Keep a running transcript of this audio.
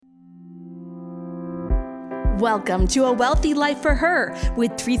Welcome to A Wealthy Life for Her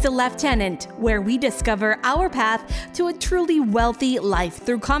with Teresa Lieutenant, where we discover our path to a truly wealthy life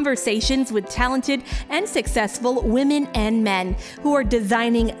through conversations with talented and successful women and men who are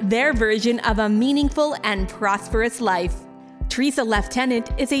designing their version of a meaningful and prosperous life. Teresa Lieutenant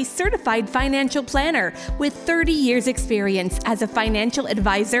is a certified financial planner with 30 years experience as a financial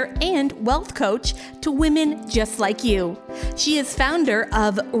advisor and wealth coach to women just like you. She is founder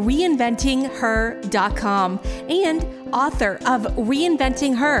of reinventingher.com and author of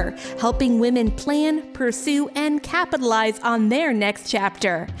Reinventing Her, helping women plan, pursue, and capitalize on their next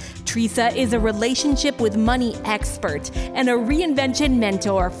chapter. Teresa is a relationship with money expert and a reinvention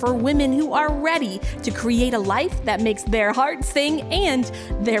mentor for women who are ready to create a life that makes their heart sing and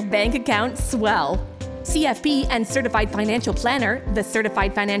their bank account swell. CFP and Certified Financial Planner, the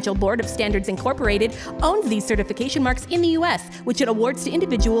Certified Financial Board of Standards Incorporated, owns these certification marks in the U.S., which it awards to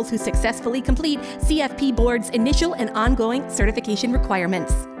individuals who successfully complete CFP Board's initial and ongoing certification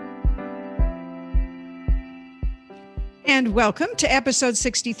requirements. And welcome to episode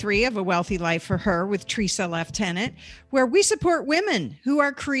 63 of A Wealthy Life for Her with Teresa Lieutenant, where we support women who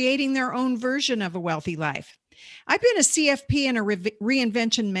are creating their own version of a wealthy life. I've been a CFP and a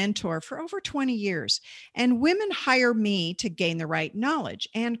reinvention mentor for over 20 years, and women hire me to gain the right knowledge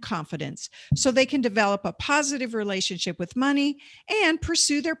and confidence so they can develop a positive relationship with money and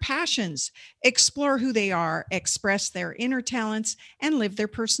pursue their passions, explore who they are, express their inner talents, and live their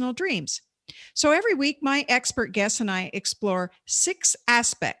personal dreams. So every week, my expert guests and I explore 6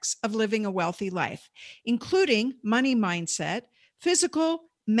 aspects of living a wealthy life, including money mindset, physical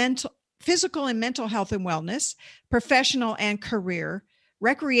and mental health and wellness, professional and career,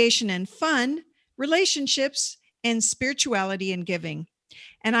 recreation and fun, relationships, and spirituality and giving.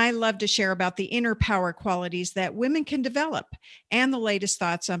 And I love to share about the inner power qualities that women can develop and the latest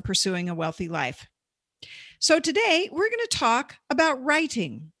thoughts on pursuing a wealthy life. So today we're going to talk about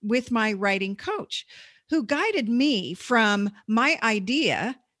writing with my writing coach, who guided me from my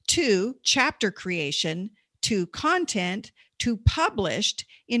idea to chapter creation to content to published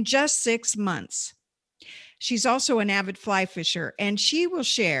in just 6 months. She's also an avid fly fisher, and she will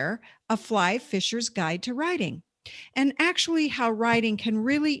share a fly fisher's guide to writing and actually how writing can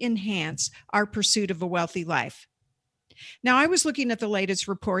really enhance our pursuit of a wealthy life. Now, I was looking at the latest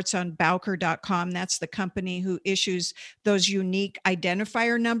reports on Bowker.com. That's the company who issues those unique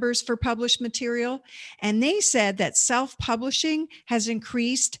identifier numbers for published material. And they said that self-publishing has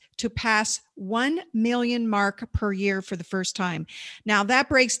increased to pass 1 million mark per year for the first time. Now, that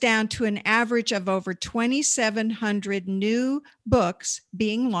breaks down to an average of over 2,700 new books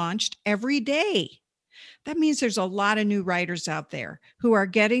being launched every day. That means there's a lot of new writers out there who are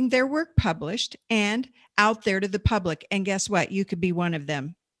getting their work published and out there to the public. And guess what? You could be one of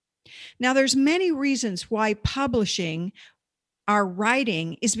them. Now, there's many reasons why publishing our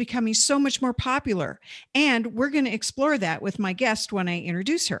writing is becoming so much more popular. And we're going to explore that with my guest when I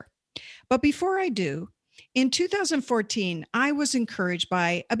introduce her. But before I do, in 2014, I was encouraged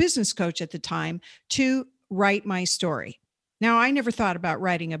by a business coach at the time to write my story. Now, I never thought about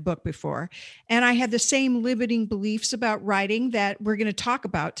writing a book before, and I had the same limiting beliefs about writing that we're going to talk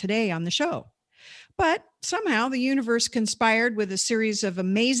about today on the show. But somehow the universe conspired with a series of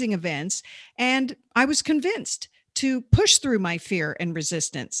amazing events, and I was convinced to push through my fear and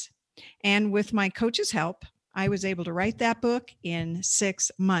resistance. And with my coach's help, I was able to write that book in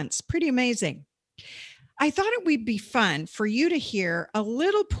 6 months. Pretty amazing. I thought it would be fun for you to hear a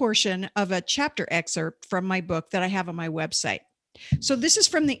little portion of a chapter excerpt from my book that I have on my website. So this is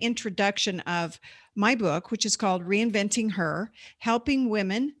from the introduction of my book, which is called Reinventing Her, Helping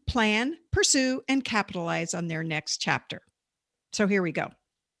Women Plan, Pursue, and Capitalize on Their Next Chapter. So here we go.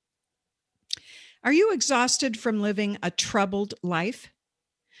 Are you exhausted from living a troubled life?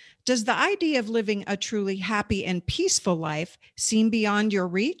 Does the idea of living a truly happy and peaceful life seem beyond your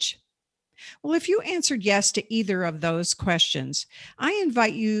reach? Well, if you answered yes to either of those questions, I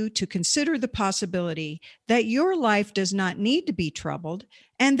invite you to consider the possibility that your life does not need to be troubled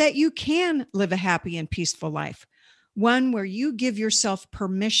and that you can live a happy and peaceful life, one where you give yourself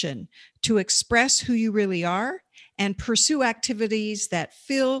permission to express who you really are and pursue activities that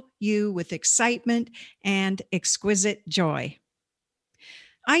fill you with excitement and exquisite joy.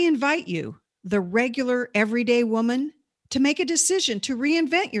 I invite you, the regular everyday woman, to make a decision to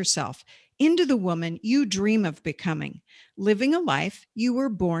reinvent yourself into the woman you dream of becoming, living a life you were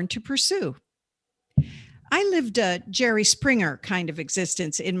born to pursue. I lived a Jerry Springer kind of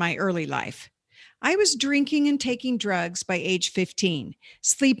existence in my early life. I was drinking and taking drugs by age 15,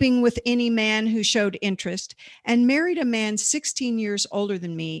 sleeping with any man who showed interest, and married a man 16 years older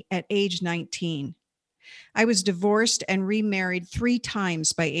than me at age 19. I was divorced and remarried 3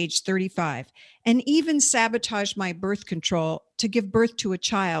 times by age 35, and even sabotaged my birth control to give birth to a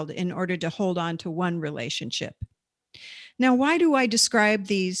child in order to hold on to one relationship. Now, why do I describe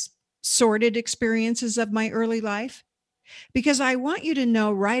these sordid experiences of my early life? Because I want you to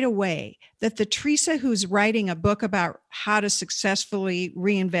know right away that the Teresa who's writing a book about how to successfully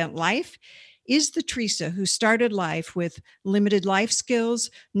reinvent life is the Teresa who started life with limited life skills,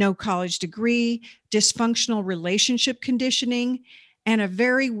 no college degree, dysfunctional relationship conditioning, and a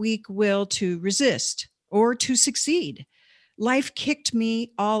very weak will to resist or to succeed. Life kicked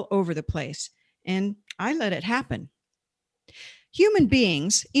me all over the place, and I let it happen. Human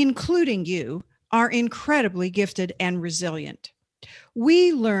beings, including you, are incredibly gifted and resilient.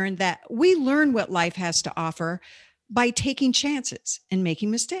 We learn what life has to offer by taking chances and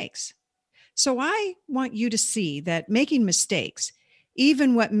making mistakes. So I want you to see that making mistakes,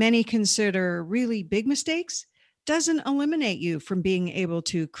 even what many consider really big mistakes, doesn't eliminate you from being able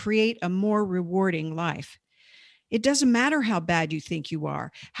to create a more rewarding life. It doesn't matter how bad you think you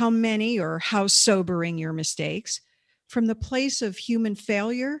are, how many or how sobering your mistakes. From the place of human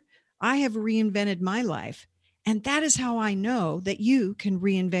failure, I have reinvented my life, and that is how I know that you can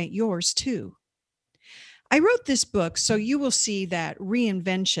reinvent yours too. I wrote this book so you will see that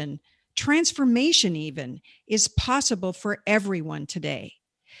reinvention, transformation even, is possible for everyone today.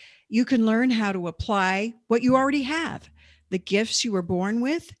 You can learn how to apply what you already have, the gifts you were born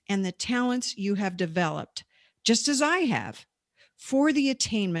with, and the talents you have developed, just as I have, for the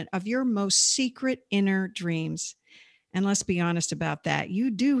attainment of your most secret inner dreams. And let's be honest about that.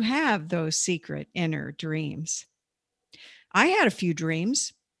 You do have those secret inner dreams. I had a few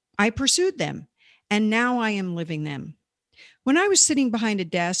dreams. I pursued them, and now I am living them. When I was sitting behind a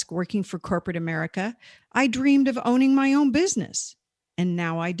desk working for corporate America, I dreamed of owning my own business, and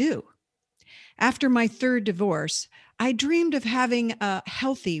now I do. After my third divorce, I dreamed of having a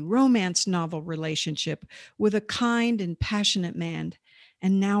healthy romance novel relationship with a kind and passionate man,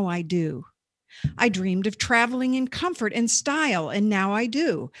 and now I do. I dreamed of traveling in comfort and style, and now I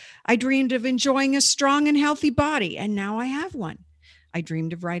do. I dreamed of enjoying a strong and healthy body, and now I have one. I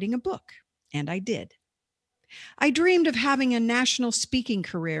dreamed of writing a book, and I did. I dreamed of having a national speaking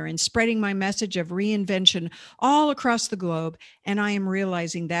career and spreading my message of reinvention all across the globe, and I am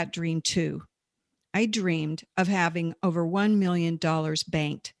realizing that dream too. I dreamed of having over $1 million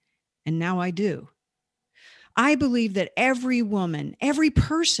banked, and now I do. I believe that every woman, every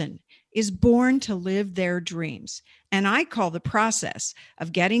person is born to live their dreams. And I call the process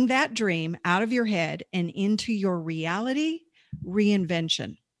of getting that dream out of your head and into your reality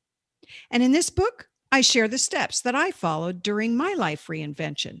reinvention. And in this book, I share the steps that I followed during my life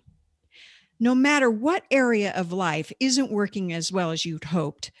reinvention. No matter what area of life isn't working as well as you'd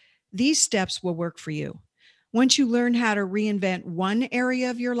hoped, these steps will work for you. Once you learn how to reinvent one area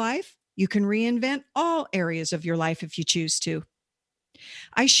of your life, you can reinvent all areas of your life if you choose to.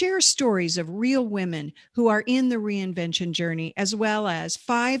 I share stories of real women who are in the reinvention journey, as well as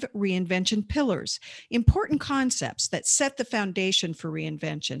 5 reinvention pillars, important concepts that set the foundation for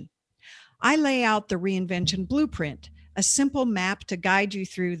reinvention. I lay out the reinvention blueprint, a simple map to guide you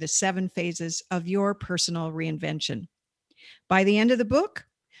through the 7 phases of your personal reinvention. By the end of the book,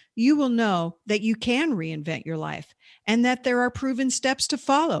 you will know that you can reinvent your life and that there are proven steps to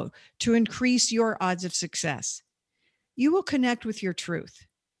follow to increase your odds of success. You will connect with your truth,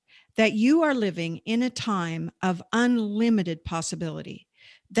 that you are living in a time of unlimited possibility,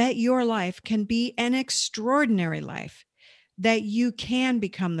 that your life can be an extraordinary life, that you can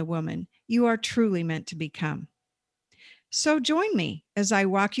become the woman you are truly meant to become. So join me as I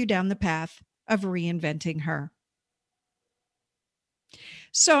walk you down the path of reinventing her.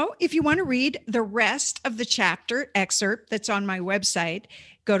 So if you want to read the rest of the chapter excerpt that's on my website,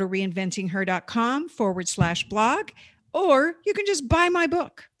 go to reinventingher.com/blog, or you can just buy my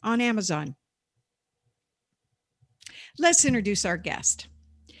book on Amazon. Let's introduce our guest.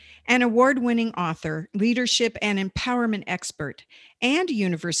 An award-winning author, leadership and empowerment expert, and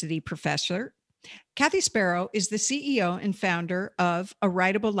university professor, Kathy Sparrow is the CEO and founder of A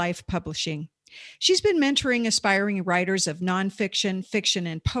Writable Life Publishing. She's been mentoring aspiring writers of nonfiction, fiction,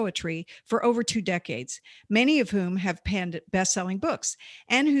 and poetry for over 2 decades, many of whom have penned best-selling books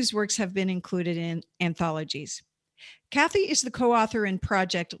and whose works have been included in anthologies. Kathy is the co-author and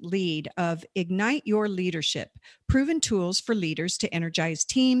project lead of Ignite Your Leadership, proven tools for leaders to energize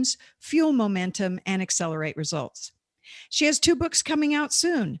teams, fuel momentum, and accelerate results. She has 2 books coming out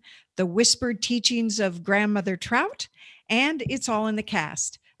soon, The Whispered Teachings of Grandmother Trout and It's All in the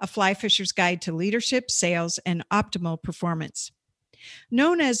Cast, A Fly Fisher's Guide to Leadership, Sales, and Optimal Performance.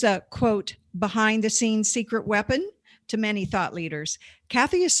 Known as a, quote, behind the scenes secret weapon to many thought leaders,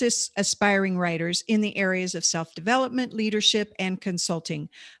 Kathy assists aspiring writers in the areas of self-development, leadership, and consulting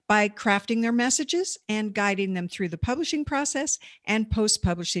by crafting their messages and guiding them through the publishing process and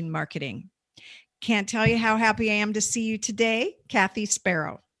post-publishing marketing. Can't tell you how happy I am to see you today, Kathy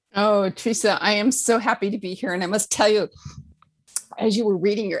Sparrow. Oh, Teresa, I am so happy to be here. And I must tell you, as you were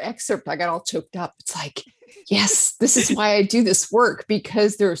reading your excerpt, I got all choked up. It's like, yes, this is why I do this work,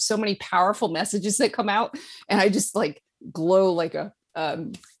 because there are so many powerful messages that come out, and I just like glow like a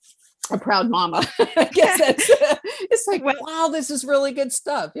proud mama. I guess it's like, wow, this is really good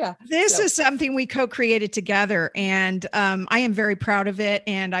stuff. Yeah. This is something we co-created together, and I am very proud of it.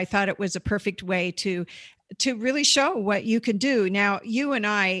 And I thought it was a perfect way to really show what you can do. Now, you and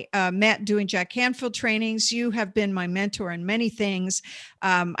I met doing Jack Canfield trainings. You have been my mentor in many things.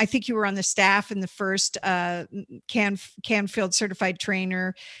 I think you were on the staff in the first Canfield Certified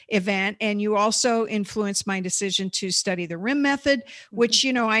Trainer event. And you also influenced my decision to study the RIM method, which,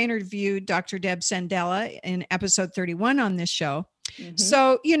 you know, I interviewed Dr. Deb Sandella in episode 31 on this show. Mm-hmm.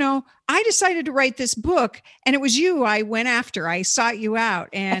 So, you know, I decided to write this book, and it was you I went after. I sought you out,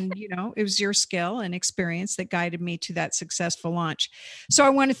 and, you know, it was your skill and experience that guided me to that successful launch. So I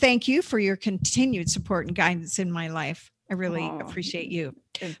want to thank you for your continued support and guidance in my life. I really appreciate you.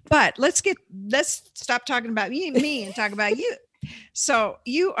 But let's stop talking about me and talk about you. So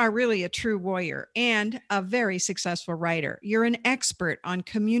you are really a true warrior and a very successful writer. You're an expert on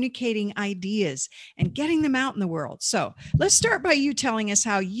communicating ideas and getting them out in the world. So let's start by you telling us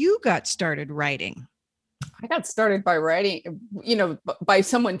how you got started writing. I got started by writing, you know, by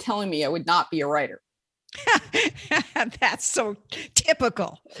someone telling me I would not be a writer. That's so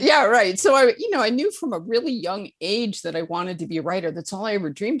typical. Yeah, right. So I knew from a really young age that I wanted to be a writer. That's all I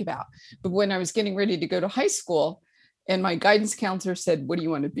ever dreamed about. But when I was getting ready to go to high school, and my guidance counselor said, "What do you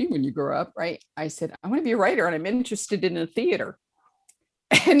want to be when you grow up?" Right? I said, "I want to be a writer, and I'm interested in a theater."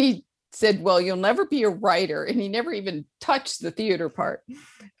 And he said, "Well, you'll never be a writer." And he never even touched the theater part.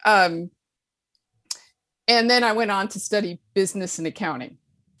 And then I went on to study business and accounting.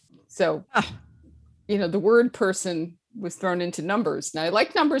 So, you know, the word person was thrown into numbers. Now I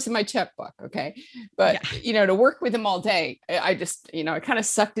like numbers in my checkbook. Okay. But, you know, to work with them all day, I just, you know, I kind of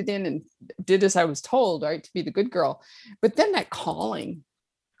sucked it in and did as I was told, right, to be the good girl. But then that calling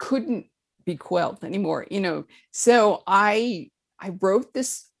couldn't be quelled anymore, you know? So I wrote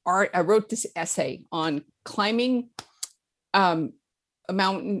this essay on climbing a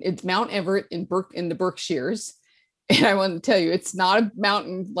mountain. It's Mount Everett in the Berkshires. And I want to tell you, it's not a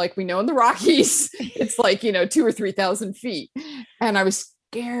mountain like we know in the Rockies. It's like, you know, 2,000 or 3,000 feet. And I was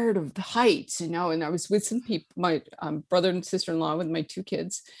scared of the heights, you know, and I was with some people, my brother and sister-in-law with my 2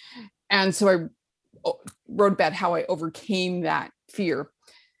 kids. And so I wrote about how I overcame that fear.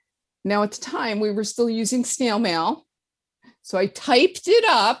 Now at the time we were still using snail mail. So I typed it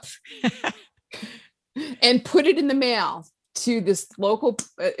up and put it in the mail to this local,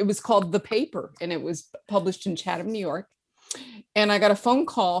 it was called The Paper, and it was published in Chatham, New York. And I got a phone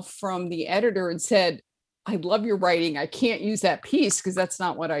call from the editor and said, "I love your writing. I can't use that piece because that's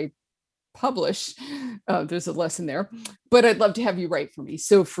not what I publish. There's a lesson there, but I'd love to have you write for me."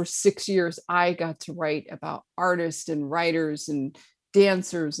 So for 6 years, I got to write about artists and writers and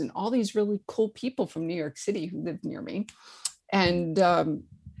dancers and all these really cool people from New York City who lived near me. And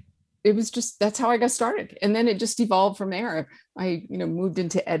it was just, that's how I got started. And then it just evolved from there. I, you know, moved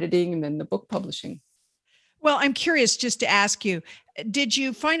into editing and then the book publishing. Well, I'm curious just to ask you, did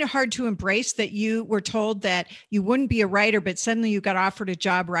you find it hard to embrace that you were told that you wouldn't be a writer, but suddenly you got offered a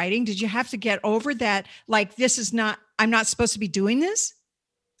job writing? Did you have to get over that? Like, I'm not supposed to be doing this?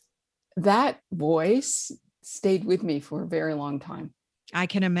 That voice stayed with me for a very long time. I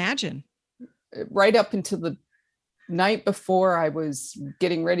can imagine. Right up until the night before I was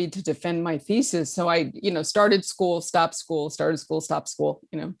getting ready to defend my thesis. So I, you know, started school, stopped school, started school, stopped school,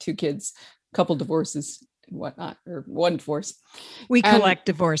 you know, 2 kids, a couple divorces and whatnot, or 1 divorce. We collect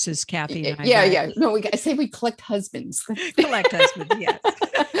divorces, Kathy. And I, yeah, right? Yeah. No, I say we collect husbands. Collect husbands, yes.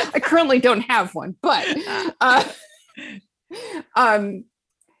 I currently don't have one, but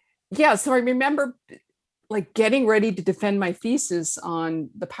yeah. So I remember like getting ready to defend my thesis on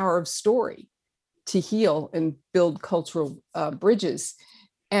the power of story to heal and build cultural bridges.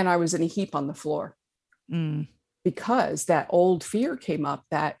 And I was in a heap on the floor because that old fear came up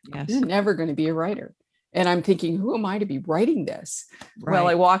that I'm never going to be a writer. And I'm thinking, who am I to be writing this? Right. Well,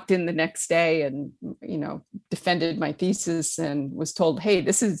 I walked in the next day and, you know, defended my thesis and was told, hey,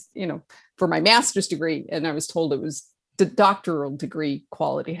 this is, you know, for my master's degree. And I was told it was the doctoral degree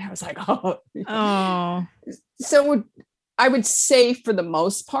quality. And I was like, oh. So I would say for the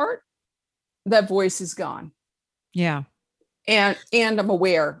most part, that voice is gone. Yeah. And I'm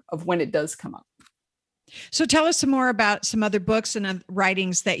aware of when it does come up. So tell us some more about some other books and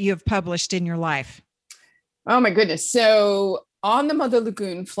writings that you have published in your life. Oh my goodness. So On the Mother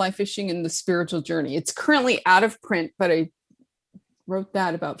Lagoon, Fly Fishing and the Spiritual Journey. It's currently out of print, but I wrote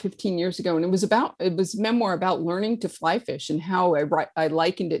that about 15 years ago. And it was a memoir about learning to fly fish and how I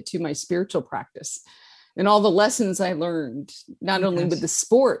likened it to my spiritual practice and all the lessons I learned, not only with the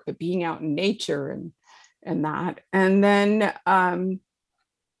sport, but being out in nature and that. And then I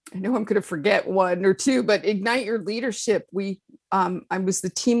know I'm going to forget one or two, but Ignite Your Leadership. I was the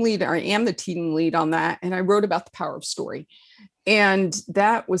team lead. I am the team lead on that. And I wrote about the power of story. And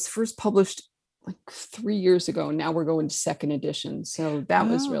that was first published like 3 years ago. Now we're going to second edition. So that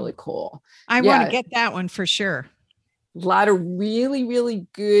was really cool. I want to get that one for sure. A lot of really, really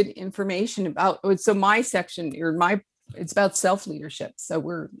good information about, so my section it's about self-leadership. So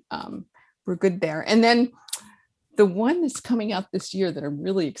we're good there. And then the one that's coming out this year that I'm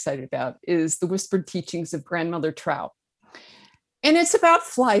really excited about is The Whispered Teachings of Grandmother Trout. And it's about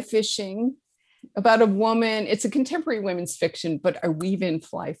fly fishing, about a woman. It's a contemporary women's fiction, but I weave in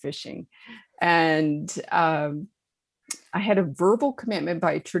fly fishing. And I had a verbal commitment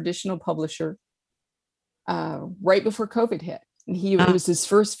by a traditional publisher right before COVID hit. And it was his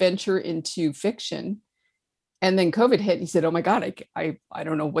first venture into fiction. And then COVID hit. And he said, oh my God, I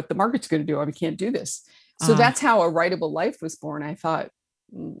don't know what the market's going to do. I can't do this. So that's how A Writable Life was born. I thought,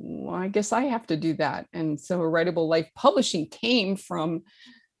 well, I guess I have to do that. And so A Writable Life Publishing came from,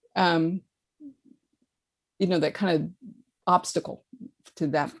 that kind of obstacle to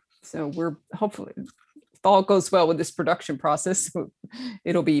that. So we're hopefully, if all goes well with this production process,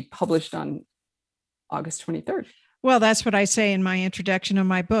 it'll be published on August 23rd. Well, that's what I say in my introduction of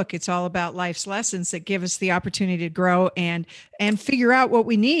my book. It's all about life's lessons that give us the opportunity to grow and figure out what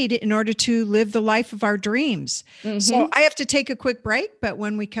we need in order to live the life of our dreams. Mm-hmm. So I have to take a quick break, but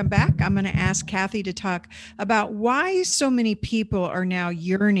when we come back, I'm going to ask Kathy to talk about why so many people are now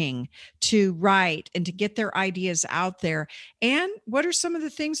yearning to write and to get their ideas out there. And what are some of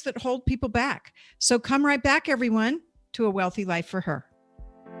the things that hold people back? So come right back, everyone, to A Wealthy Life for Her.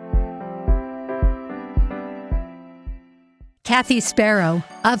 Kathy Sparrow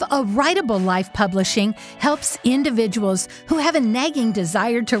of A Writable Life Publishing helps individuals who have a nagging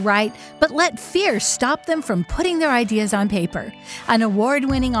desire to write, but let fear stop them from putting their ideas on paper. An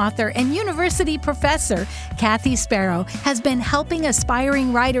award-winning author and university professor, Kathy Sparrow has been helping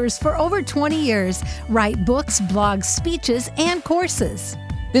aspiring writers for over 20 years write books, blogs, speeches, and courses.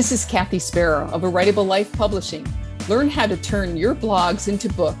 This is Kathy Sparrow of A Writable Life Publishing. Learn how to turn your blogs into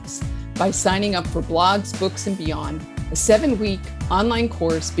books by signing up for Blogs, Books, and Beyond, a 7-week online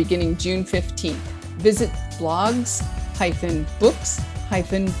course beginning June 15th. Visit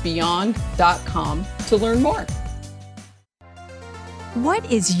blogs-books-beyond.com to learn more.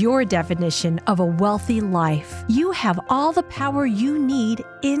 What is your definition of a wealthy life? You have all the power you need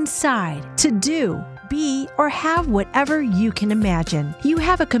inside to do, be, or have whatever you can imagine. You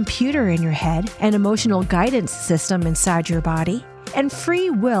have a computer in your head, an emotional guidance system inside your body, and free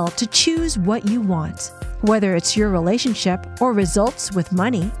will to choose what you want. Whether it's your relationship or results with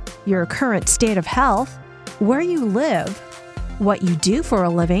money, your current state of health, where you live, what you do for a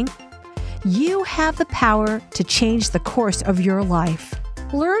living, you have the power to change the course of your life.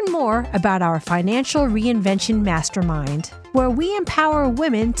 Learn more about our Financial Reinvention Mastermind, where we empower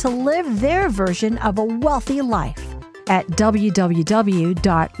women to live their version of a wealthy life at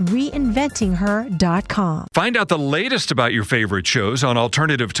www.reinventingher.com. Find out the latest about your favorite shows on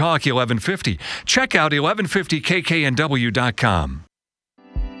Alternative Talk 1150. Check out 1150kknw.com.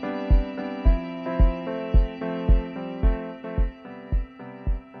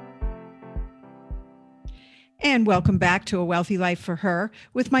 And welcome back to A Wealthy Life for Her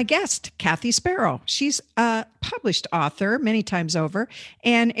with my guest, Kathy Sparrow. She's a published author many times over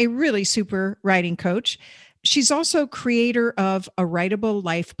and a really super writing coach. She's also creator of A Writable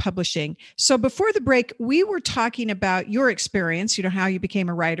Life Publishing. So before the break, we were talking about your experience, how you became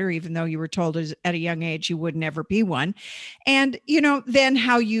a writer, even though you were told at a young age you would never be one. And, then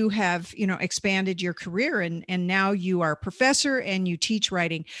how you have, expanded your career and now you are a professor and you teach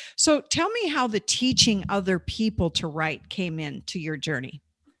writing. So tell me how the teaching other people to write came into your journey.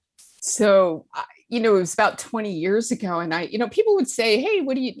 So, it was about 20 years ago. And people would say, hey,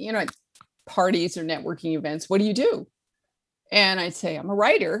 what do you, at parties or networking events, what do you do? And I'd say, I'm a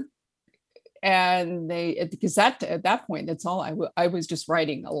writer. And because at that point, that's all I was just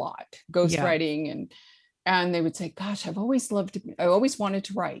writing a lot, ghostwriting. And they would say, gosh, I always wanted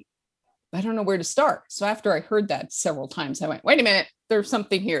to write. I don't know where to start. So after I heard that several times, I went, wait a minute, there's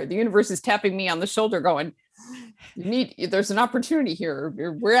something here. The universe is tapping me on the shoulder going, there's an opportunity here.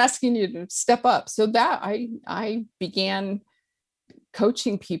 We're asking you to step up. So that I began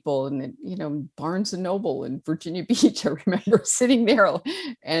coaching people and, Barnes and Noble in Virginia Beach. I remember sitting there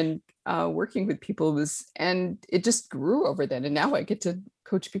and working with people, and it just grew over then. And now I get to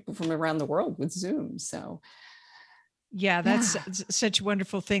coach people from around the world with Zoom. So yeah, that's such a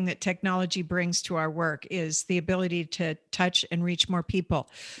wonderful thing that technology brings to our work, is the ability to touch and reach more people.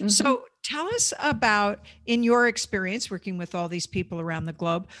 Mm-hmm. So tell us about, in your experience working with all these people around the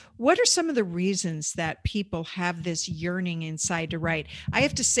globe, what are some of the reasons that people have this yearning inside to write? I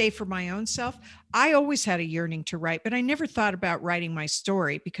have to say, for my own self, I always had a yearning to write, but I never thought about writing my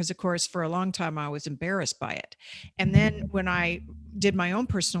story because, of course, for a long time, I was embarrassed by it. And then when I did my own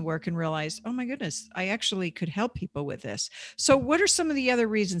personal work and realized, oh my goodness, I actually could help people with this. So what are some of the other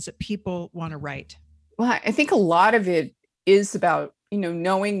reasons that people want to write? Well, I think a lot of it is about,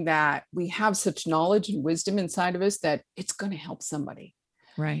 knowing that we have such knowledge and wisdom inside of us that it's going to help somebody.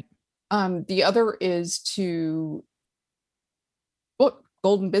 Right. The other is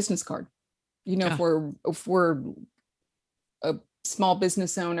golden business card. If we're a small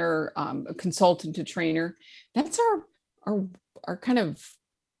business owner, a consultant, a trainer, that's our kind of,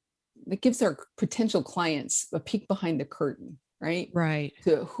 that gives our potential clients a peek behind the curtain, right?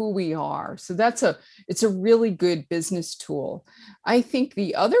 To who we are. So it's a really good business tool. I think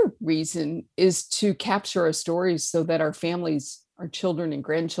the other reason is to capture our stories so that our families, our children and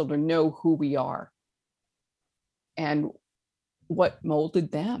grandchildren know who we are and what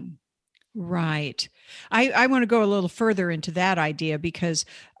molded them. Right. I want to go a little further into that idea because,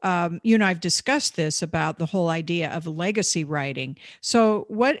 I've discussed this about the whole idea of legacy writing. So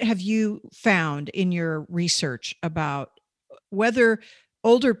what have you found in your research about whether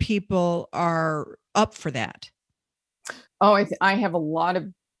older people are up for that? Oh, I have a lot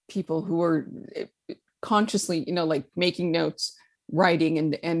of people who are consciously, like making notes,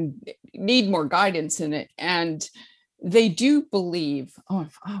 writing and need more guidance in it. And they do believe, oh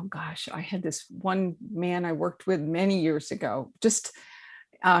gosh, I had this one man I worked with many years ago.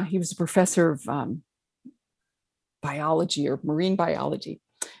 He was a professor of biology or marine biology.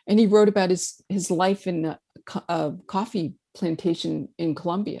 And he wrote about his life in a coffee plantation in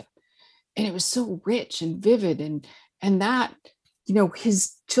Colombia. And it was so rich and vivid and that,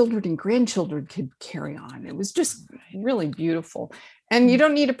 his children and grandchildren could carry on. It was just really beautiful. And you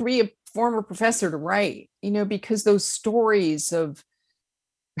don't need to be a former professor to write, because those stories of,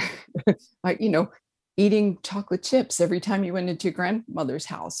 eating chocolate chips every time you went into your grandmother's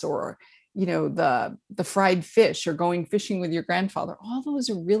house, or, the fried fish, or going fishing with your grandfather, all those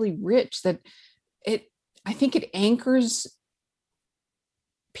are really rich. I think it anchors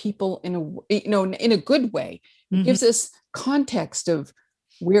people in a good way. It Mm-hmm. gives us context of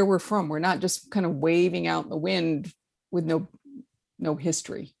where we're from. We're not just kind of waving out in the wind with no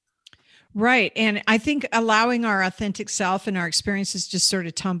history. Right. And I think allowing our authentic self and our experiences just sort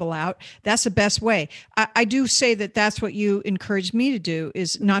of tumble out, that's the best way. I do say that that's what you encouraged me to do,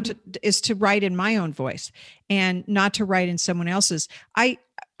 is to write in my own voice and not to write in someone else's. I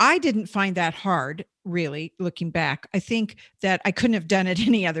didn't find that hard, really, looking back. I think that I couldn't have done it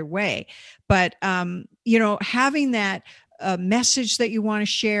any other way. But, having that message that you want to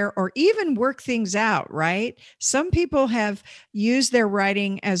share, or even work things out, right? Some people have used their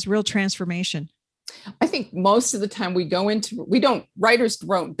writing as real transformation. I think most of the time writers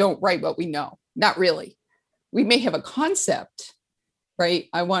don't write what we know. Not really. We may have a concept, right?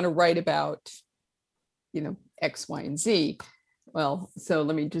 I want to write about, X, Y, and Z. Well, so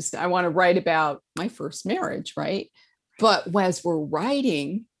I want to write about my first marriage, right? But as we're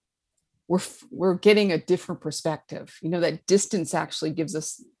writing, we're getting a different perspective. That distance actually gives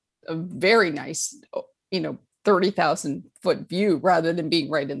us a very nice, 30,000 foot view, rather than being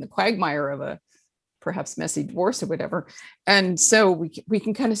right in the quagmire of a perhaps messy divorce or whatever. And so we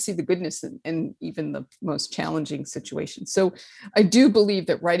can kind of see the goodness in even the most challenging situations. So I do believe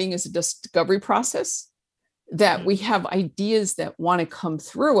that writing is a discovery process, that we have ideas that want to come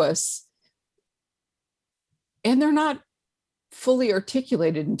through us, and they're not fully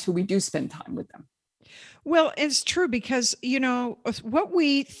articulated until we do spend time with them. Well, it's true, because, what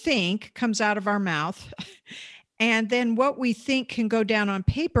we think comes out of our mouth, and then what we think can go down on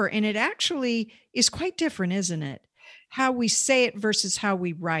paper. And it actually is quite different, isn't it? How we say it versus how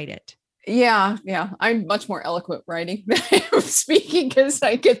we write it. Yeah. I'm much more eloquent writing than I am speaking, because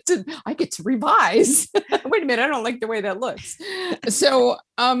I get to revise. Wait a minute, I don't like the way that looks. So,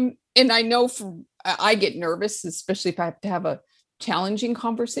 and I know I get nervous, especially if I have to have a challenging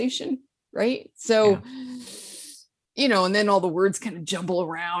conversation. right? So, and then all the words kind of jumble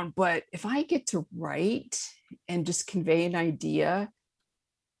around. But if I get to write and just convey an idea,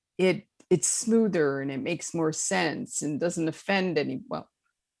 it's smoother and it makes more sense and doesn't offend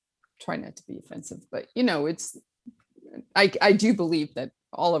try not to be offensive, but I do believe that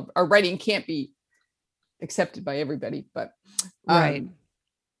all of our writing can't be accepted by everybody, but right.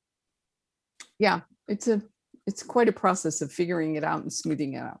 It's quite a process of figuring it out and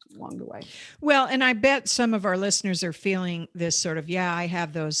smoothing it out along the way. Well, and I bet some of our listeners are feeling this sort of, I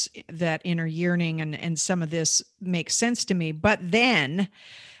have that inner yearning and some of this makes sense to me. But then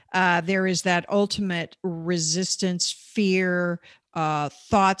there is that ultimate resistance, fear,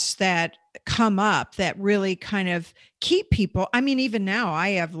 thoughts that come up that really kind of keep people. I mean, even now I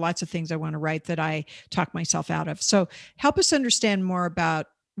have lots of things I want to write that I talk myself out of. So help us understand more about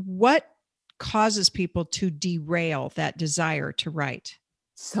what causes people to derail that desire to write.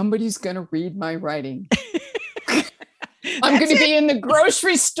 Somebody's going to read my writing. I'm going to be in the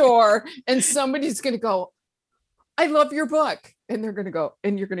grocery store and somebody's going to go, I love your book. And they're going to go,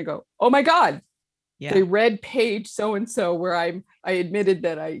 and you're going to go, oh my God. Yeah. They read page so-and-so where I admitted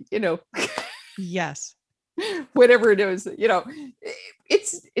that yes, whatever it is,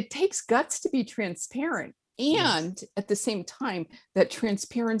 it takes guts to be transparent. And at the same time, that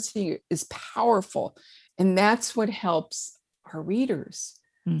transparency is powerful. And that's what helps our readers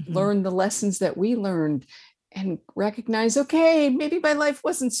learn the lessons that we learned and recognize, okay, maybe my life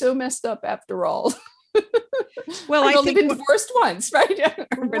wasn't so messed up after all. Well, I've only been divorced once, right?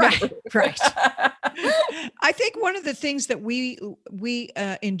 Right. I think one of the things that we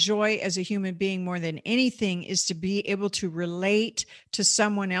enjoy as a human being more than anything is to be able to relate to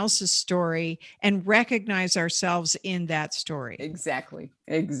someone else's story and recognize ourselves in that story. Exactly.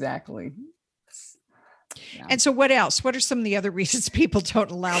 Yeah. And so what else? What are some of the other reasons people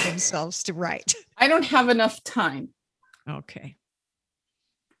don't allow themselves to write? I don't have enough time. Okay.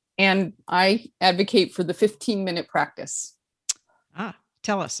 And I advocate for the 15-minute practice.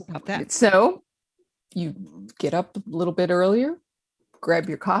 Tell us about that. So you get up a little bit earlier, grab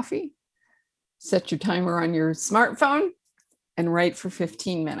your coffee, set your timer on your smartphone, and write for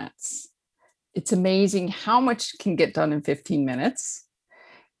 15 minutes. It's amazing how much can get done in 15 minutes.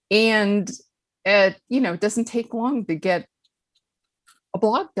 And it doesn't take long to get a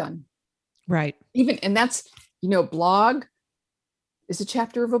blog done. Right. And that's, blog is a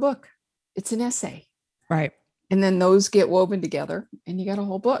chapter of a book. It's an essay. Right. And then those get woven together and you got a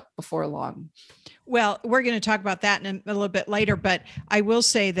whole book before long. Well, we're going to talk about that in a little bit later, but I will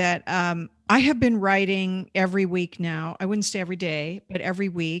say that I have been writing every week now. I wouldn't say every day, but every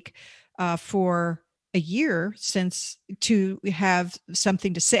week for a year since to have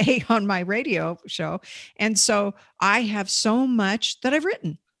something to say on my radio show. And so I have so much that I've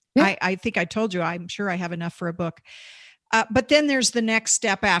written. Yeah. I think I told you, I'm sure I have enough for a book. But then there's the next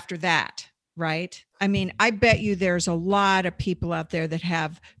step after that, right? I mean, I bet you there's a lot of people out there that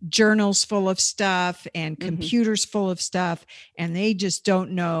have journals full of stuff and computers full of stuff, and they just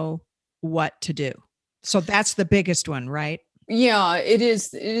don't know what to do. So that's the biggest one, right? Yeah, it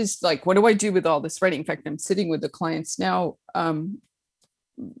is. It is like, what do I do with all this writing? In fact, I'm sitting with the clients now,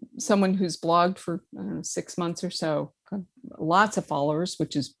 someone who's blogged for 6 months or so, lots of followers,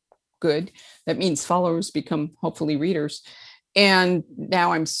 which is good. That means followers become hopefully readers. And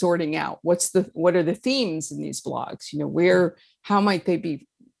now I'm sorting out what are the themes in these blogs, how might they be,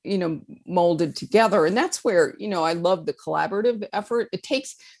 molded together. And that's where, I love the collaborative effort. It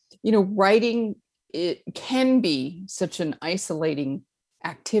takes, writing, it can be such an isolating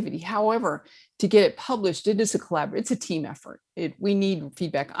activity. However, to get it published, it is it's a team effort. We need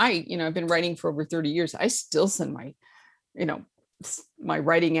feedback. I've been writing for over 30 years. I still send my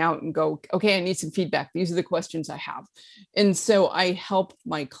writing out and go, okay, I need some feedback. These are the questions I have. And so I help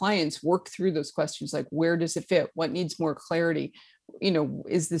my clients work through those questions. Like, where does it fit? What needs more clarity?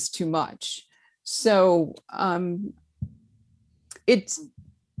 Is this too much? So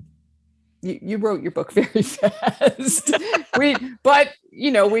you wrote your book very fast.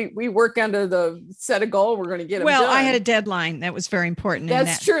 we work under the set a goal. We're going to get them done. I had a dedeline that was very important.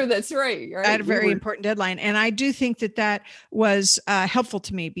 That's true. That's right. I had a very important deadline. And I do think that was helpful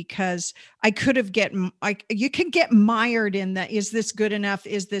to me because I could have you can get mired in the, is this good enough?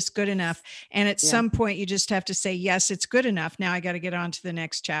 Is this good enough? And at some point you just have to say, yes, it's good enough. Now I got to get on to the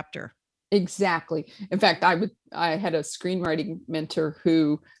next chapter. Exactly. In fact, I had a screenwriting mentor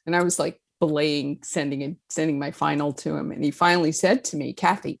and I was like, belaying sending my final to him, and he finally said to me,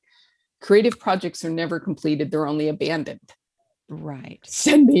 Kathy, creative projects are never completed, they're only abandoned. Right.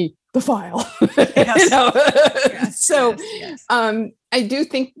 Send me the file. Yes. Yes, so yes. I do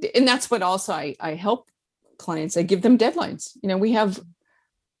think, and that's what also I help clients. I give them deadlines. We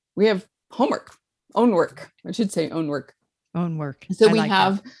have homework, own work. I should say own work. Own work. So we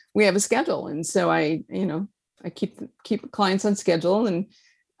have a schedule. And so I keep clients on schedule, and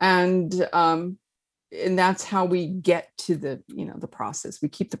that's how we get to the process. We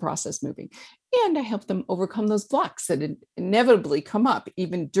keep the process moving, and I help them overcome those blocks that inevitably come up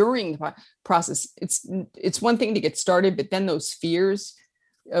even during the process. It's one thing to get started, but then those fears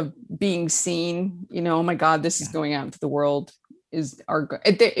of being seen, oh my God, this is going out into the world,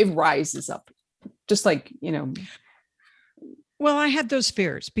 it rises up, just like. Well, I had those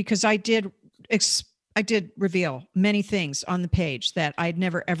fears because I did reveal many things on the page that I'd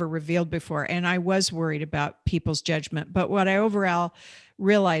never, ever revealed before. And I was worried about people's judgment. But what I overall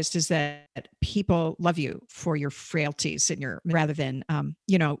realized is that people love you for your frailties and rather than,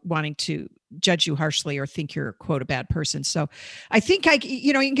 wanting to judge you harshly or think you're, quote, a bad person. So I think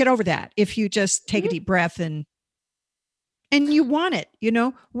you can get over that if you just take a deep breath and you want it,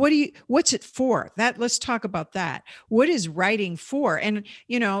 what's it for? Let's talk about that. What is writing for? And,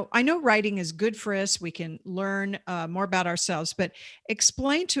 I know writing is good for us. We can learn more about ourselves, but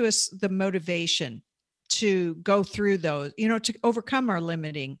explain to us the motivation to go through those, to overcome our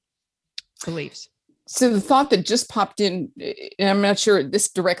limiting beliefs. So the thought that just popped in, and I'm not sure this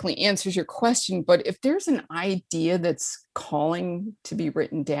directly answers your question, but if there's an idea that's calling to be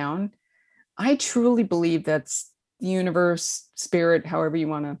written down, I truly believe that's the universe, spirit, however you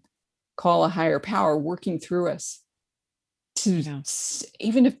want to call a higher power, working through us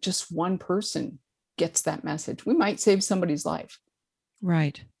even if just one person gets that message, we might save somebody's life.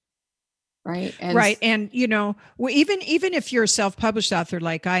 Right. Right. And, even if you're a self-published author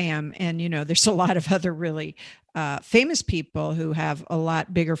like I am, and, there's a lot of other really famous people who have a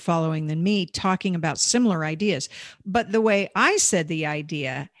lot bigger following than me talking about similar ideas. But the way I said the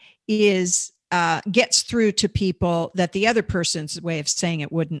idea is gets through to people that the other person's way of saying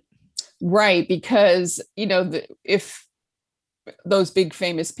it wouldn't. Right. Because, if those big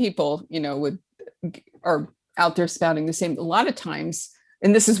famous people, are out there spouting the same, a lot of times,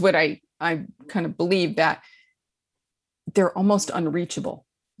 and this is what I kind of believe, that they're almost unreachable.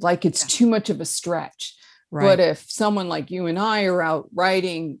 Like it's too much of a stretch. Right. But if someone like you and I are out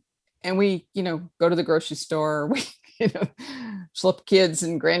writing and we, go to the grocery store, we, schlep kids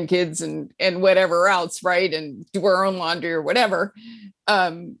and grandkids and whatever else, right? And do our own laundry or whatever.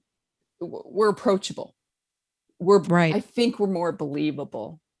 We're approachable. I think we're more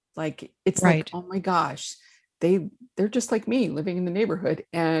believable. Like it's like, oh my gosh, they're just like me living in the neighborhood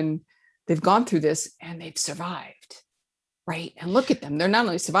and they've gone through this and they've survived. Right. And look at them. They're not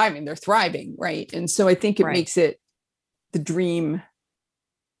only surviving, they're thriving. Right. And so I think it makes it the dream,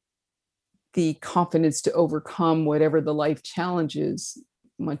 the confidence to overcome whatever the life challenge is,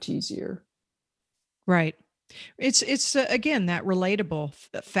 much easier. Right. It's again, that relatable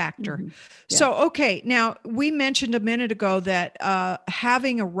factor. Mm-hmm. Yeah. So, okay. Now we mentioned a minute ago that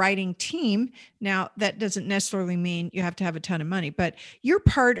having a writing team, now that doesn't necessarily mean you have to have a ton of money, but you're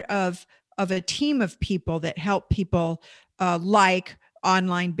part of a team of people that help people like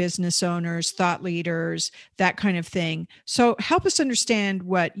online business owners, thought leaders, that kind of thing. So help us understand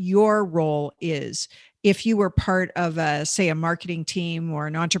what your role is if you were part of say a marketing team or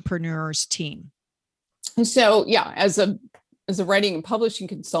an entrepreneur's team. So yeah, as a writing and publishing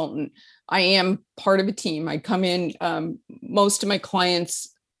consultant, I am part of a team. I come in, most of my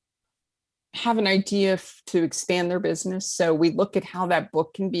clients have an idea to expand their business. So we look at how a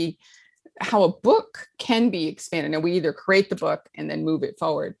book can be expanded. Now we either create the book and then move it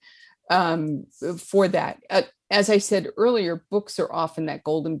forward for that. As I said earlier, books are often that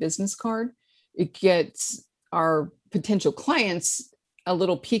golden business card. It gets our potential clients a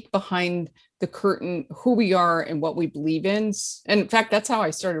little peek behind the curtain, who we are and what we believe in. And in fact, that's how I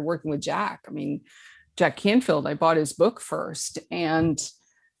started working with Jack. I mean, Jack Canfield, I bought his book first and,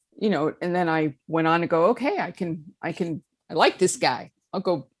 and then I went on to go, okay, I like this guy.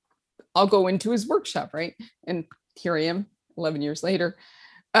 I'll go into his workshop. Right. And here I am 11 years later,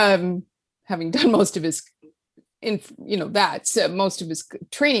 having done most of his, most of his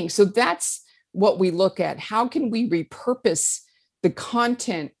training. So that's what we look at. How can we repurpose the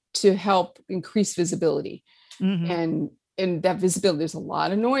content to help increase visibility? Mm-hmm. And that visibility, there's a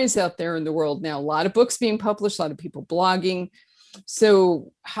lot of noise out there in the world now, a lot of books being published, a lot of people blogging.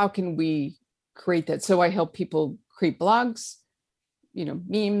 So how can we create that? So I help people create blogs,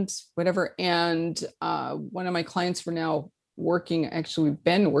 memes, whatever. And one of my clients, we've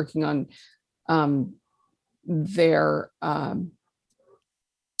been working on their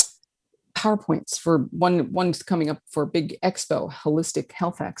PowerPoints for one's coming up for a big expo, Holistic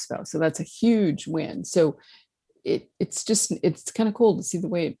Health Expo. So that's a huge win. So it's kind of cool to see the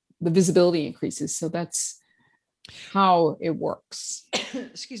way the visibility increases. So that's how it works.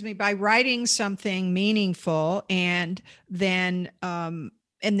 Excuse me, by writing something meaningful and then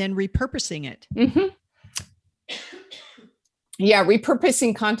repurposing it. Mm-hmm. Yeah,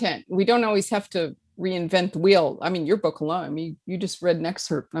 repurposing content. We don't always have to reinvent the wheel. I mean, your book alone, I mean, you just read an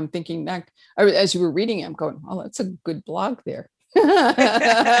excerpt. I'm thinking that as you were reading it, I'm going, oh, that's a good blog there.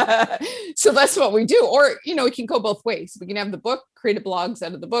 So that's what we do. Or, it can go both ways. We can have the book, create a blogs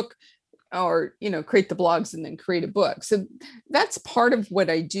out of the book, or, create the blogs and then create a book. So that's part of what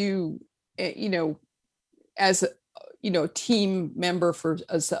I do, as a team member for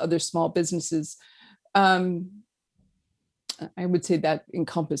other small businesses. I would say that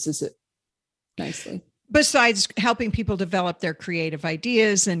encompasses it nicely. Besides helping people develop their creative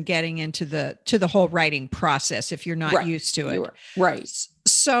ideas and getting into the whole writing process, if you're not used to it. Right.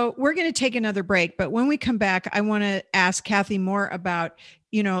 So we're going to take another break, but when we come back, I want to ask Kathy more about,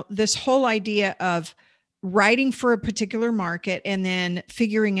 this whole idea of writing for a particular market and then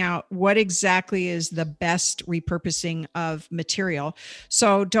figuring out what exactly is the best repurposing of material.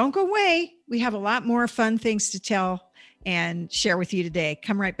 So don't go away. We have a lot more fun things to tell and share with you today.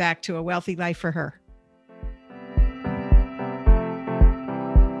 Come right back to A Wealthy Life for Her.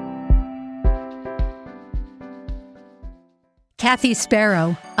 Kathy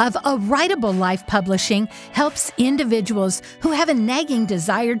Sparrow of A Writable Life Publishing helps individuals who have a nagging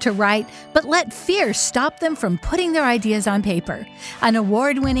desire to write, but let fear stop them from putting their ideas on paper. An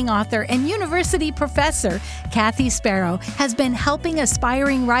award-winning author and university professor, Kathy Sparrow has been helping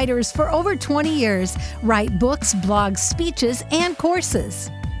aspiring writers for over 20 years write books, blogs, speeches, and courses.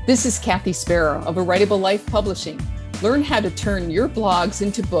 This is Kathy Sparrow of A Writable Life Publishing. Learn how to turn your blogs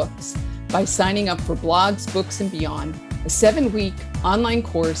into books by signing up for Blogs, Books, and Beyond, a 7-week online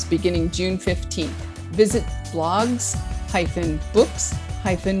course beginning June 15th. Visit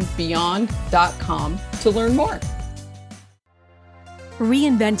blogs-books-beyond.com to learn more.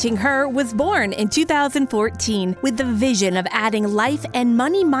 Reinventing Her was born in 2014 with the vision of adding life and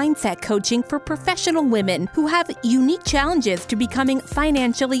money mindset coaching for professional women who have unique challenges to becoming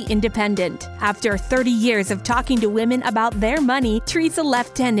financially independent. After 30 years of talking to women about their money, Teresa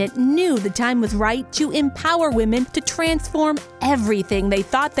Left-Tennant knew the time was right to empower women to transform everything they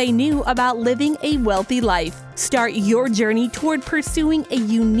thought they knew about living a wealthy life. Start your journey toward pursuing a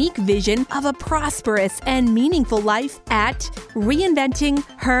unique vision of a prosperous and meaningful life at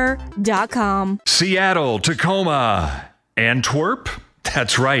reinventingher.com. Seattle, Tacoma, Antwerp.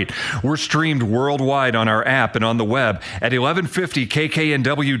 That's right. We're streamed worldwide on our app and on the web at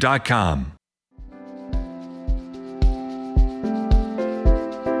 1150kknw.com.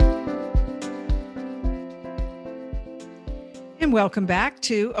 And welcome back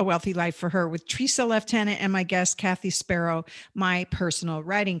to A Wealthy Life for Her with Teresa Left-Tennant and my guest, Kathy Sparrow, my personal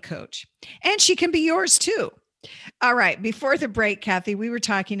writing coach. And she can be yours too. All right. Before the break, Kathy, we were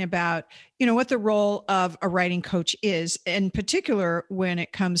talking about, what the role of a writing coach is, in particular, when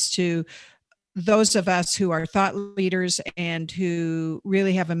it comes to those of us who are thought leaders and who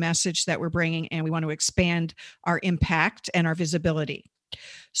really have a message that we're bringing, and we want to expand our impact and our visibility.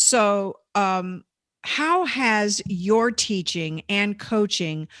 So, how has your teaching and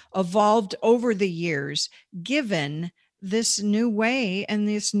coaching evolved over the years, given this new way and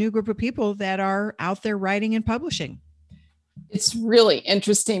this new group of people that are out there writing and publishing? It's really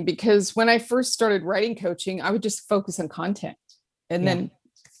interesting because when I first started writing coaching, I would just focus on content and then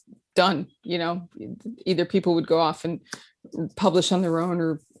done, either people would go off and publish on their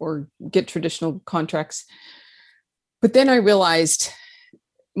own or get traditional contracts. But then I realized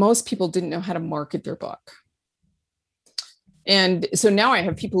most people didn't know how to market their book. And so now I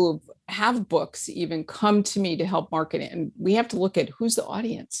have people who have books even come to me to help market it. And we have to look at who's the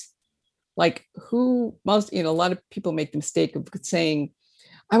audience. Like a lot of people make the mistake of saying,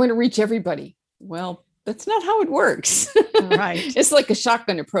 I want to reach everybody. Well, that's not how it works. Right. It's like a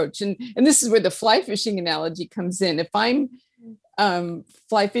shotgun approach. And this is where the fly fishing analogy comes in. If I'm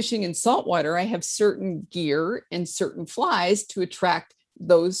fly fishing in saltwater, I have certain gear and certain flies to attract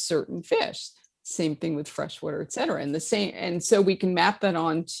those certain fish. Same thing with freshwater, et cetera. And so we can map that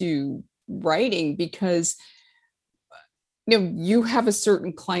on to writing because, you have a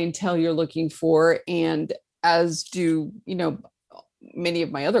certain clientele you're looking for. And as do, many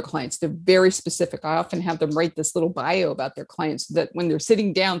of my other clients, they're very specific. I often have them write this little bio about their clients so that when they're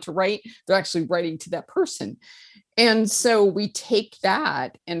sitting down to write, they're actually writing to that person. And so we take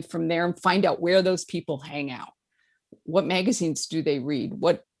that and from there and find out where those people hang out. What magazines do they read?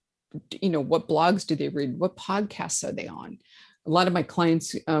 What what blogs do they read? What podcasts are they on? A lot of my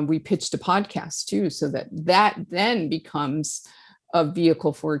clients, we pitched a podcast too, so that then becomes a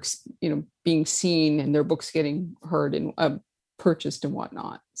vehicle for, being seen and their books getting heard and purchased and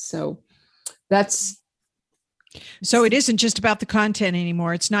whatnot. So it isn't just about the content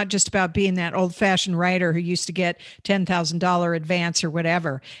anymore. It's not just about being that old fashioned writer who used to get $10,000 advance or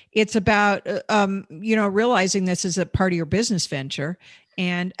whatever. It's about, realizing this is a part of your business venture.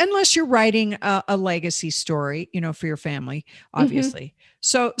 And unless you're writing a legacy story, for your family, obviously.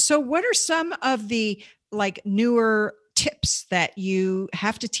 Mm-hmm. So what are some of the newer tips that you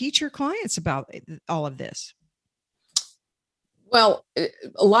have to teach your clients about all of this? Well,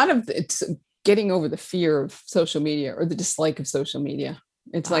 a lot of it's getting over the fear of social media or the dislike of social media.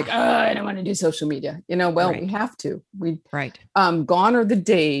 It's I don't want to do social media. Right. We have to. Right. Gone are the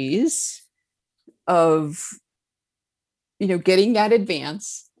days of, getting that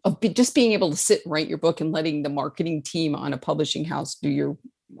advance of just being able to sit and write your book and letting the marketing team on a publishing house do your,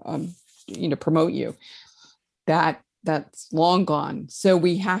 promote you. That's long gone. So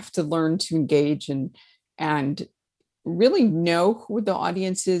we have to learn to engage and really know who the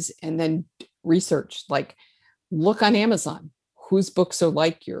audience is, and then research, look on Amazon, whose books are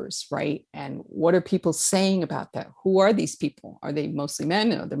like yours, right? And what are people saying about that? Who are these people? Are they mostly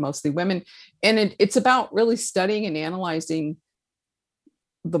men? Are they mostly women? And it's about really studying and analyzing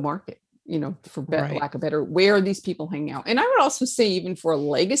the market, for lack of better, where are these people hanging out? And I would also say, even for a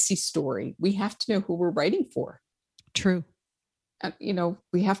legacy story, we have to know who we're writing for. True. And,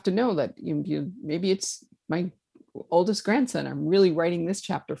 we have to know that maybe it's my oldest grandson I'm really writing this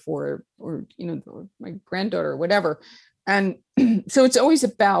chapter for, or my granddaughter or whatever. And so it's always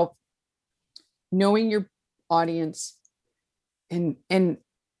about knowing your audience and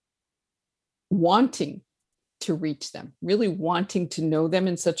wanting to reach them, really wanting to know them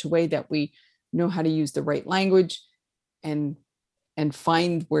in such a way that we know how to use the right language and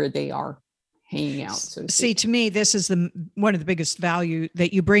find where they are hanging out. So to me, this is one of the biggest value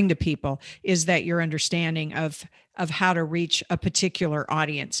that you bring to people, is that your understanding of how to reach a particular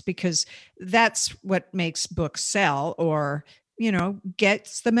audience, because that's what makes books sell, or,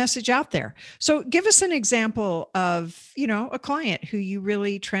 gets the message out there. So give us an example of, a client who you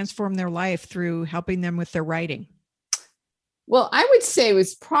really transformed their life through helping them with their writing. Well, I would say it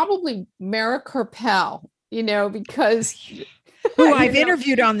was probably Mara Karpel, because who I've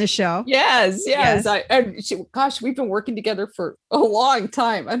interviewed on the show. Yes. We've been working together for a long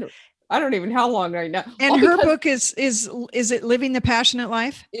time. I don't even know how long right now. And her book is it Living the Passionate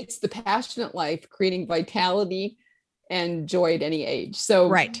Life? It's The Passionate Life, Creating Vitality and Joy at Any Age. So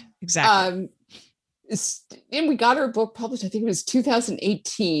right, exactly. And we got her book published, I think it was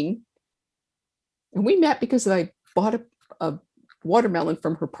 2018. And we met because I bought a watermelon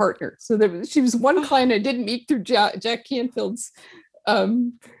from her partner. So she was one client I didn't meet through Jack Canfield's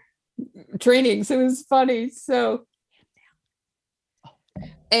training. So it was funny. So,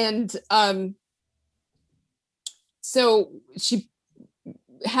 and so she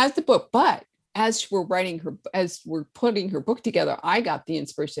has the book, but as we're putting her book together, I got the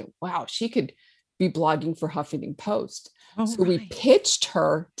inspiration. Wow, she could be blogging for Huffington Post. So we pitched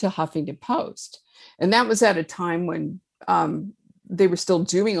her to Huffington Post. And that was at a time when they were still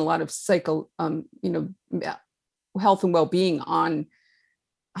doing a lot of health and well-being on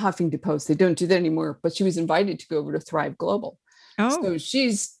Huffington Post. They don't do that anymore, but she was invited to go over to Thrive Global. So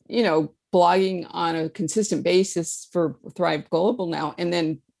she's, blogging on a consistent basis for Thrive Global now, and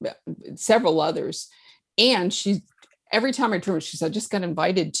then several others. And every time I turn, she said, I just got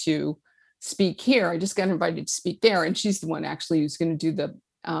invited to speak here. I just got invited to speak there. And she's the one actually who's going to do the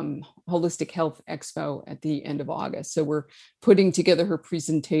Holistic Health Expo at the end of August. So we're putting together her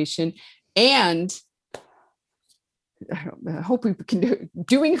presentation, and I hope we can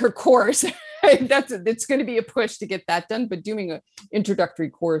doing her course. It's going to be a push to get that done, but doing an introductory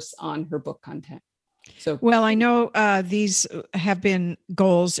course on her book content. So, well, I know these have been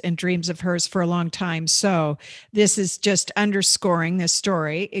goals and dreams of hers for a long time. So this is just underscoring this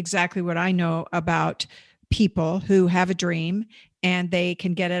story, exactly what I know about people who have a dream and they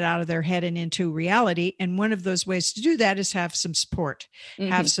can get it out of their head and into reality. And one of those ways to do that is have some support,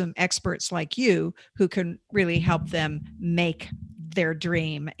 have some experts like you who can really help them make their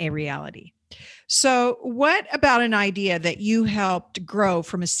dream a reality. So what about an idea that you helped grow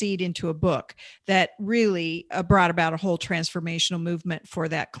from a seed into a book that really brought about a whole transformational movement for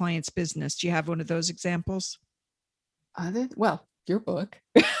that client's business? Do you have one of those examples? Well, your book.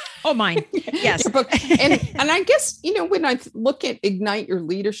 Oh, mine. Yes. Your book. And I guess, when I look at Ignite Your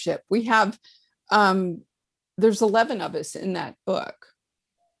Leadership, we have, there's 11 of us in that book.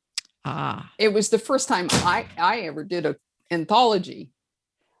 It was the first time I ever did an anthology.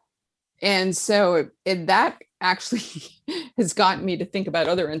 And so that actually has gotten me to think about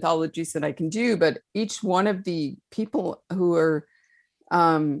other anthologies that I can do. But each one of the people who are,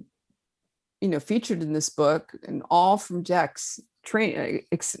 featured in this book, and all from Jack's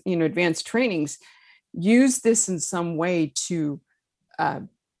advanced trainings, use this in some way to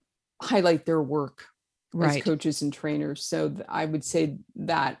highlight their work as coaches and trainers. So I would say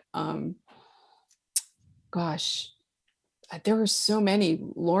that, there are so many.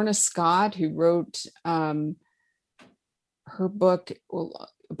 Lorna Scott, who wrote her book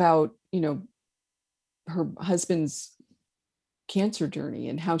about, her husband's cancer journey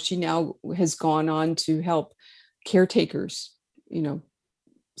and how she now has gone on to help caretakers,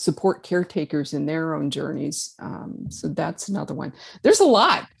 support caretakers in their own journeys. So that's another one. There's a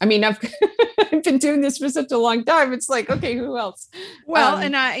lot. I mean, I've been doing this for such a long time. It's like, okay, who else? Well,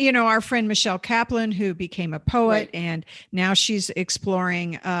 and our friend Michelle Kaplan, who became a poet, and now she's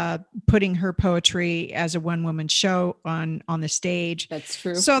exploring putting her poetry as a one-woman show on the stage. That's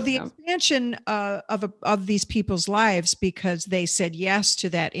true. So the expansion of these people's lives, because they said yes to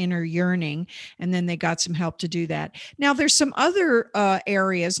that inner yearning, and then they got some help to do that. Now, there's some other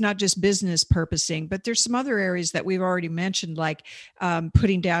areas, not just business purposing, but there's some other areas that we've already mentioned, like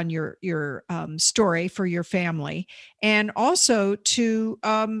putting down your story for your family, and also to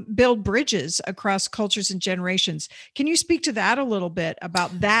build bridges across cultures and generations. Can you speak to that a little bit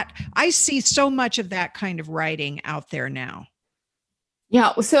about that? I see so much of that kind of writing out there now.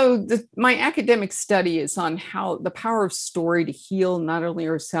 Yeah. So my academic study is on how the power of story to heal not only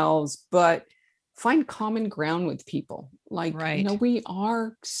ourselves, but find common ground with people. Like, we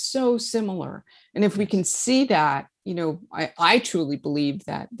are so similar. And if we can see that, I truly believe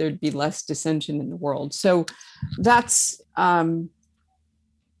that there'd be less dissension in the world. So that's, I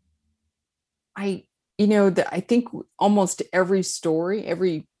think almost every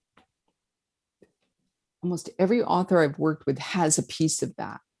story, almost every author I've worked with has a piece of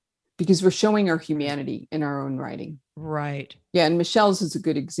that, because we're showing our humanity in our own writing. Right. Yeah. And Michelle's is a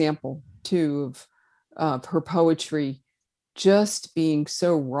good example too of her poetry just being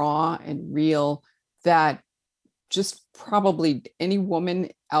so raw and real that just probably any woman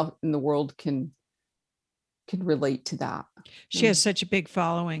out in the world can relate to that. She has such a big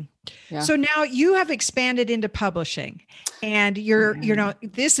following. Yeah. So now you have expanded into publishing, and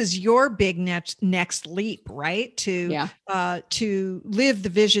this is your big next leap, right? To live the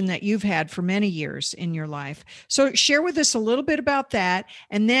vision that you've had for many years in your life. So share with us a little bit about that.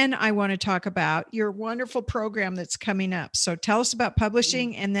 And then I want to talk about your wonderful program that's coming up. So tell us about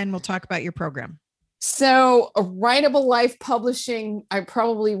publishing, and then we'll talk about your program. So a Writable Life Publishing, I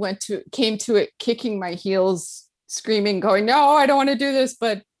probably came to it kicking my heels, screaming, going, no, I don't want to do this.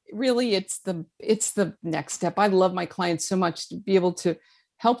 But really it's the next step. I love my clients so much to be able to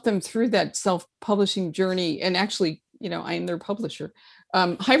help them through that self-publishing journey. And actually, I am their publisher,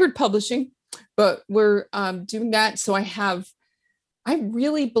 hybrid publishing, but we're doing that. So I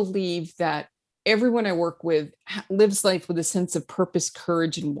really believe that everyone I work with lives life with a sense of purpose,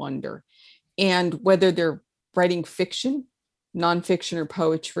 courage, and wonder. And whether they're writing fiction, nonfiction, or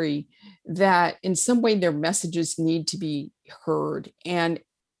poetry, that in some way their messages need to be heard. And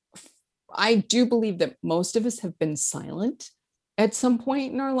I do believe that most of us have been silent at some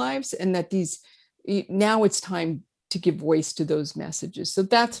point in our lives, and that now it's time to give voice to those messages. So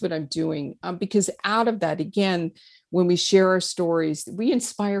that's what I'm doing, because out of that, again, when we share our stories, we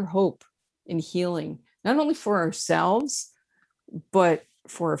inspire hope and healing, not only for ourselves, but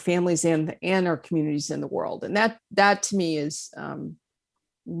for our families and our communities in the world. And that to me is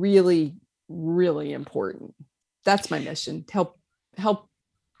really, really important. That's my mission, to help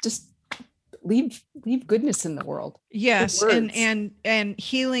just leave goodness in the world. Yes. And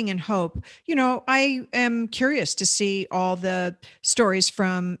healing and hope. I am curious to see all the stories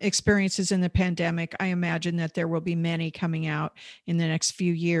from experiences in the pandemic. I imagine that there will be many coming out in the next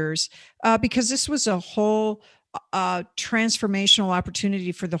few years, because this was a whole transformational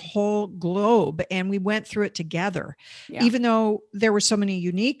opportunity for the whole globe. And we went through it together, even though there were so many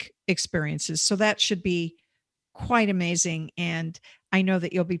unique experiences. So that should be quite amazing. And I know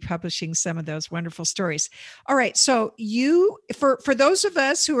that you'll be publishing some of those wonderful stories. All right. So for those of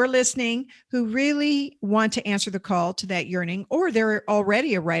us who are listening, who really want to answer the call to that yearning, or they're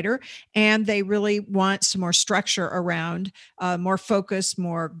already a writer and they really want some more structure around more focus,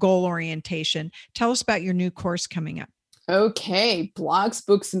 more goal orientation, tell us about your new course coming up. Okay, blogs,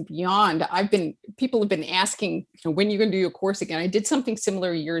 books, and beyond. People have been asking, when you're going to do your course again. I did something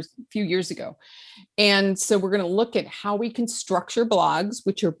similar a few years ago. And so we're going to look at how we can structure blogs,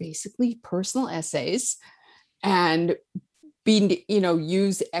 which are basically personal essays, and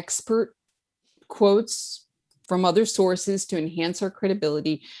use expert quotes from other sources to enhance our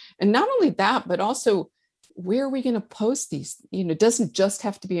credibility. And not only that, but also, where are we going to post these? It doesn't just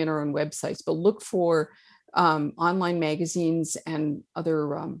have to be on our own websites, but look for online magazines and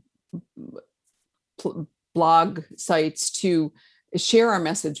other blog sites to share our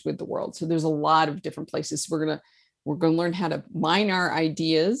message with the world. So there's a lot of different places. We're going to learn how to mine our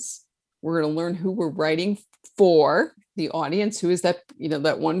ideas. We're going to learn who we're writing for, the audience, who is that,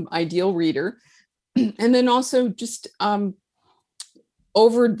 that one ideal reader. And then also just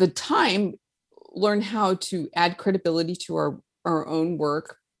over the time, learn how to add credibility to our own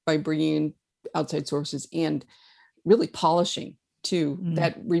work by bringing in outside sources and really polishing to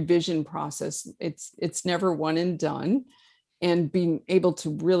that revision process. It's never one and done, and being able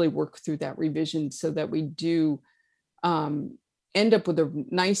to really work through that revision so that we do end up with a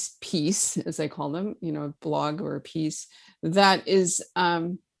nice piece, as I call them, a blog or a piece that is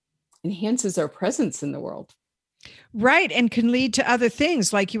enhances our presence in the world. Right. And can lead to other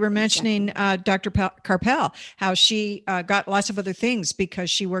things, like you were mentioning, Dr. Karpel, how she got lots of other things because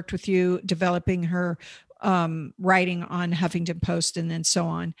she worked with you developing her writing on Huffington Post and then so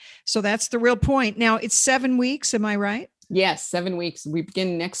on. So that's the real point. Now it's 7 weeks. Am I right? Yes, 7 weeks. We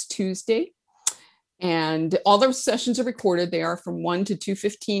begin next Tuesday. And all those sessions are recorded. They are from 1 to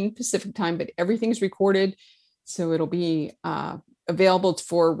 2:15 Pacific time, but everything's recorded. So it'll be available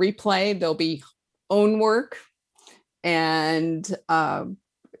for replay. There'll be own work and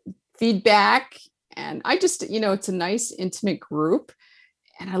feedback. And I just, it's a nice intimate group.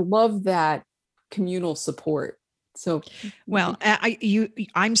 And I love that communal support. So, well,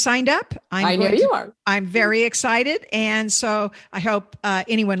 I'm signed up. I know you are. I'm very excited. And so I hope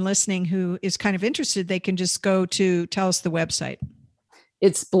anyone listening who is kind of interested, they can just tell us the website.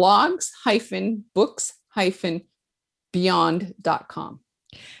 It's blogs-books-beyond.com.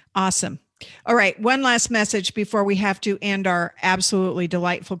 Awesome. All right. One last message before we have to end our absolutely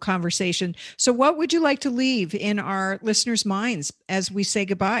delightful conversation. So what would you like to leave in our listeners' minds as we say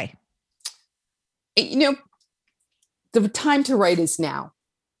goodbye? The time to write is now.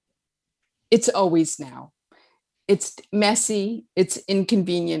 It's always now. It's messy, it's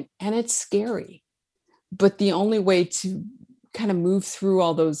inconvenient, and it's scary. But the only way to kind of move through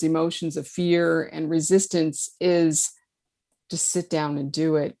all those emotions of fear and resistance is just sit down and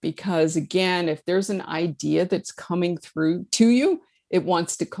do it. Because again, if there's an idea that's coming through to you, it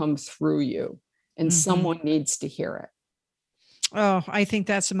wants to come through you, and someone needs to hear it. Oh, I think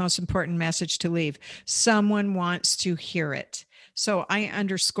that's the most important message to leave. Someone wants to hear it. So I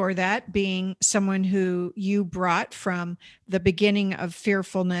underscore that, being someone who you brought from the beginning of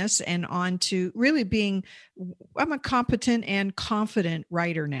fearfulness and on to really being, I'm a competent and confident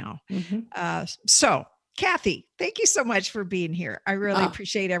writer now. So Kathy, thank you so much for being here. I really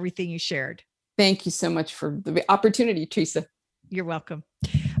appreciate everything you shared. Thank you so much for the opportunity, Teresa. You're welcome.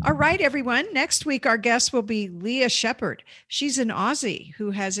 All right, everyone. Next week, our guest will be Leah Shepard. She's an Aussie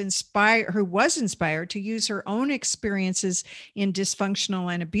who was inspired to use her own experiences in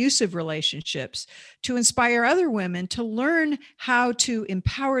dysfunctional and abusive relationships to inspire other women to learn how to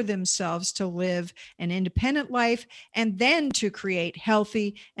empower themselves to live an independent life and then to create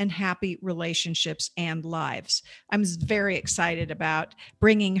healthy and happy relationships and lives. I'm very excited about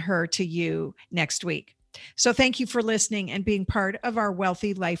bringing her to you next week. So thank you for listening and being part of our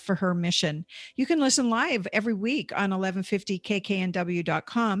Wealthy Life for Her mission. You can listen live every week on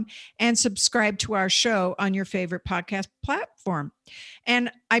 1150kknw.com and subscribe to our show on your favorite podcast platform.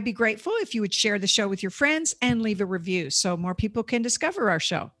 And I'd be grateful if you would share the show with your friends and leave a review so more people can discover our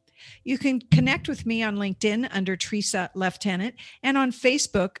show. You can connect with me on LinkedIn under Teresa Lieutenant and on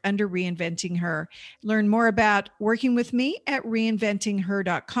Facebook under Reinventing Her. Learn more about working with me at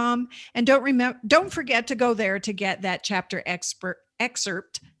reinventingher.com. And don't forget to go there to get that chapter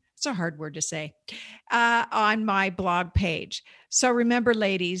excerpt. It's a hard word to say, on my blog page. So remember,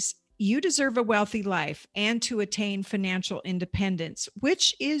 ladies, you deserve a wealthy life and to attain financial independence,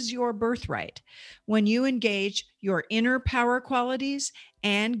 which is your birthright. When you engage your inner power qualities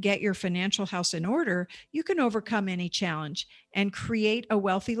and get your financial house in order, you can overcome any challenge and create a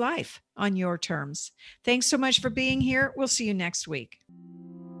wealthy life on your terms. Thanks so much for being here. We'll see you next week.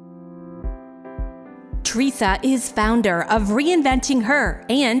 Teresa is founder of Reinventing Her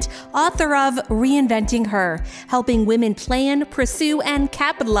and author of Reinventing Her, helping women plan, pursue, and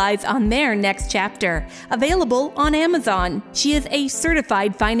capitalize on their next chapter. Available on Amazon. She is a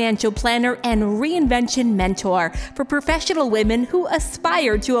certified financial planner and reinvention mentor for professional women who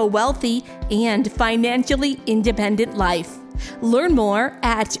aspire to a wealthy and financially independent life. Learn more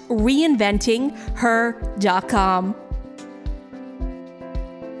at reinventingher.com.